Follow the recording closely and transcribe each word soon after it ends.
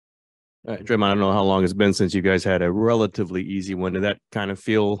Draymond, I don't know how long it's been since you guys had a relatively easy one. Did that kind of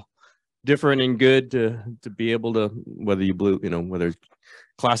feel different and good to be able to, whether you blew, whether it's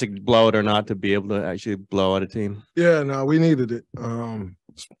classic blowout or not, to be able to actually blow out a team? Yeah, no, we needed it.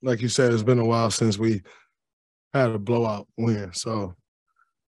 Like you said, it's been a while since we had a blowout win. So,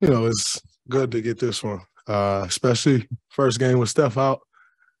 it's good to get this one, especially first game with Steph out.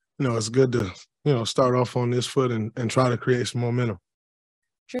 It's good to, start off on this foot and try to create some momentum.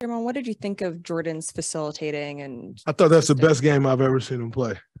 Draymond, what did you think of Jordan's facilitating? And I thought that's the best game I've ever seen him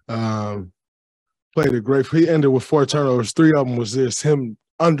play. Played it great. He ended with 4 turnovers. 3 of them was just him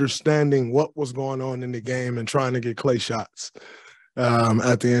understanding what was going on in the game and trying to get Clay shots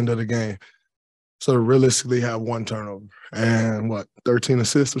at the end of the game. So realistically have 1 turnover and 13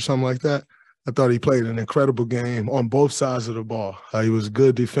 assists or something like that. I thought he played an incredible game on both sides of the ball. He was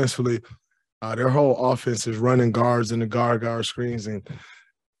good defensively. Their whole offense is running guards in the guard screens and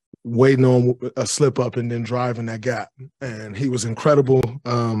waiting on a slip up and then driving that gap. And he was incredible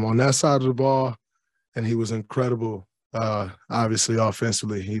on that side of the ball. And he was incredible, obviously,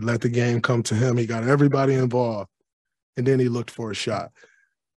 offensively. He let the game come to him. He got everybody involved. And then he looked for a shot.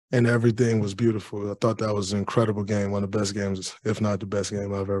 And everything was beautiful. I thought that was an incredible game, one of the best games, if not the best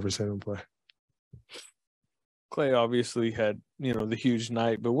game I've ever seen him play. Clay obviously had, the huge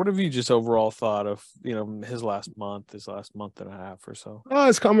night, but what have you just overall thought of, his last month and a half or so?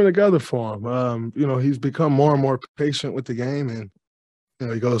 It's coming together for him. He's become more and more patient with the game, and,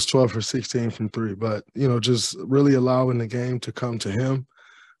 he goes 12 for 16 from 3. But, just really allowing the game to come to him,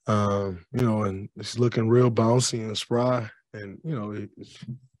 and he's looking real bouncy and spry. And,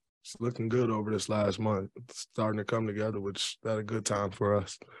 it's looking good over this last month. It's starting to come together, which had a good time for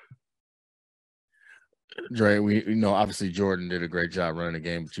us. Dre, we obviously Jordan did a great job running the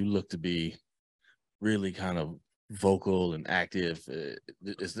game, but you look to be really kind of vocal and active.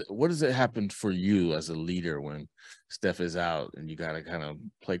 What does it happen for you as a leader when Steph is out and you got to kind of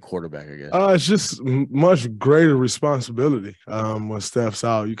play quarterback, I guess? It's just much greater responsibility when Steph's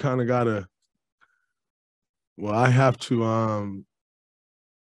out. You kind of got to – I have to,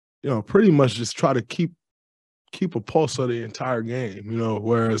 pretty much just try to keep a pulse of the entire game,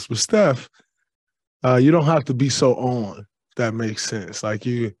 whereas with Steph – you don't have to be so on, if that makes sense. Like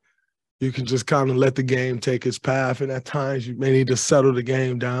you can just kind of let the game take its path, and at times you may need to settle the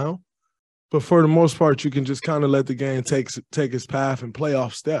game down. But for the most part, you can just kind of let the game take its path and play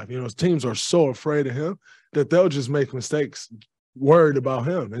off Steph. Teams are so afraid of him that they'll just make mistakes worried about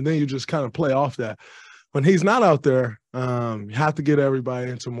him, and then you just kind of play off that. When he's not out there, you have to get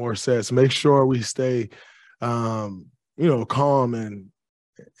everybody into more sets. Make sure we stay, calm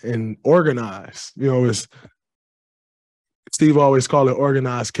and organized. It's Steve always call it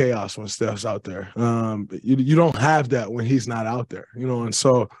organized chaos when Steph's out there. You don't have that when he's not out there, and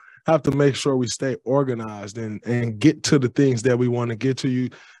so have to make sure we stay organized and get to the things that we want to get to.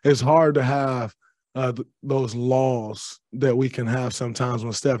 It's hard to have those laws that we can have sometimes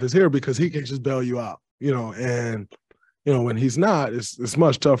when Steph is here because he can just bail you out, and when he's not, it's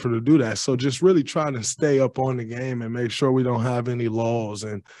much tougher to do that. So just really trying to stay up on the game and make sure we don't have any laws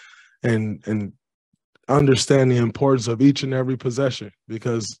and understand the importance of each and every possession,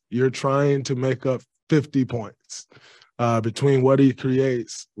 because you're trying to make up 50 points between what he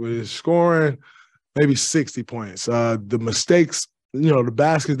creates with his scoring, maybe 60 points. The mistakes, the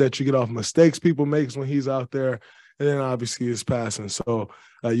baskets that you get off mistakes people makes when he's out there, and then obviously his passing. So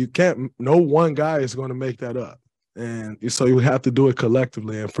no one guy is going to make that up. And so you have to do it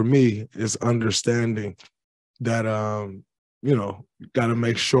collectively. And for me, it's understanding that, got to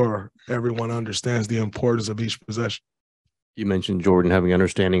make sure everyone understands the importance of each possession. You mentioned Jordan having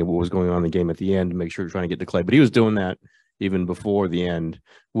understanding of what was going on in the game at the end to make sure you're trying to get to Clay, but he was doing that even before the end.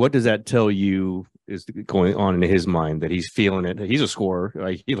 What does that tell you is going on in his mind, that he's feeling it? He's a scorer.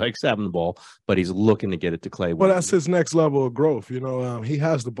 Like, he likes having the ball, but he's looking to get it to Clay. Well, that's his next level of growth. He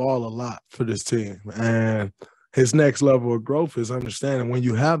has the ball a lot for this team, and his next level of growth is understanding when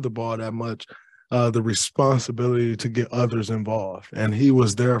you have the ball that much, the responsibility to get others involved. And he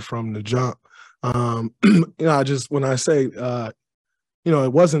was there from the jump. When I say, it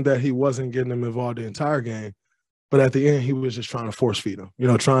wasn't that he wasn't getting them involved the entire game, but at the end, he was just trying to force feed them,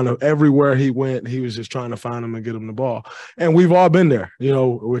 everywhere he went, he was just trying to find them and get them the ball. And we've all been there,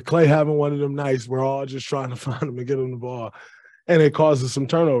 with Clay having one of them nights, we're all just trying to find them and get them the ball. And it causes some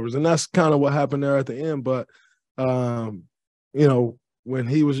turnovers. And that's kind of what happened there at the end. But, when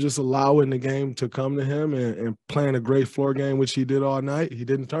he was just allowing the game to come to him and playing a great floor game, which he did all night, he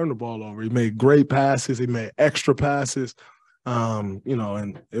didn't turn the ball over. He made great passes. He made extra passes, and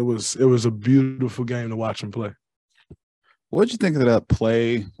it was a beautiful game to watch him play. What did you think of that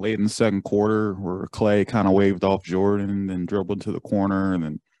play late in the second quarter where Clay kind of waved off Jordan and then dribbled into the corner and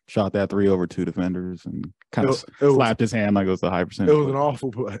then shot that three over two defenders and kind of slapped his hand like it was a high percentage? It was an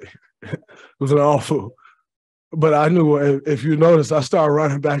awful play. It was an awful. But I knew, if you notice, I started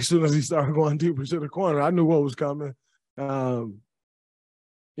running back as soon as he started going deeper to the corner. I knew what was coming. But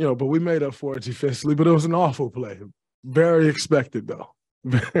we made up for it defensively. But it was an awful play. Very expected, though.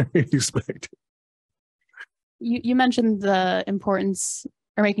 Very expected. You mentioned the importance,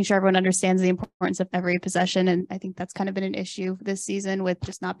 or making sure everyone understands the importance of every possession. And I think that's kind of been an issue this season with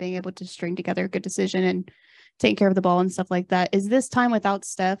just not being able to string together a good decision and take care of the ball and stuff like that. Is this time without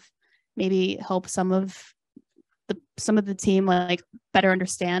Steph maybe help some of the team like better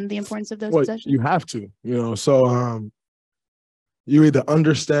understand the importance of those possessions? You have to, so you either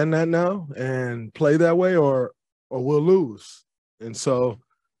understand that now and play that way or we'll lose. And so,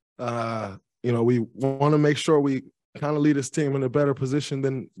 we want to make sure we kind of lead this team in a better position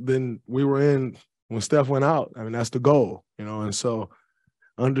than we were in when Steph went out. I mean, that's the goal, and so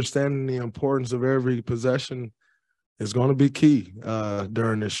understanding the importance of every possession is going to be key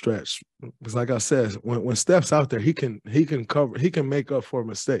during this stretch. Because like I said, when Steph's out there, he can cover, he can make up for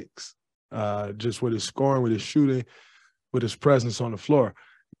mistakes just with his scoring, with his shooting, with his presence on the floor.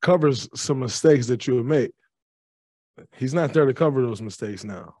 He covers some mistakes that you would make. He's not there to cover those mistakes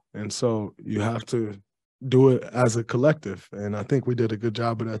now. And so you have to do it as a collective. And I think we did a good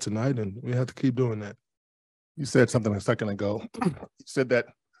job of that tonight, and we have to keep doing that. You said something a second ago. You said that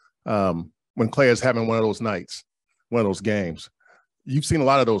when Clay is having one of those nights, one of those games, you've seen a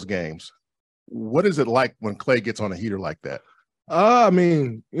lot of those games. What is it like when Clay gets on a heater like that? For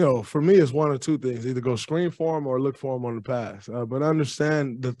me, it's one or two things. Either go screen for him or look for him on the pass. But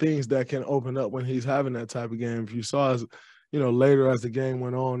understand the things that can open up when he's having that type of game. If you saw, later as the game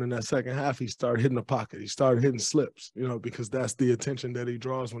went on in that second half, he started hitting the pocket. He started hitting slips, because that's the attention that he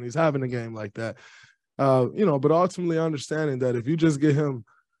draws when he's having a game like that. But ultimately understanding that if you just get him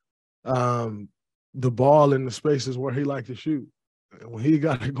the ball in the spaces where he likes to shoot, when he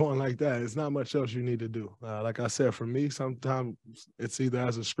got it going like that, it's not much else you need to do. Like I said, for me, sometimes it's either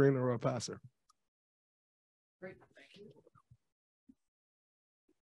as a screener or a passer. Great.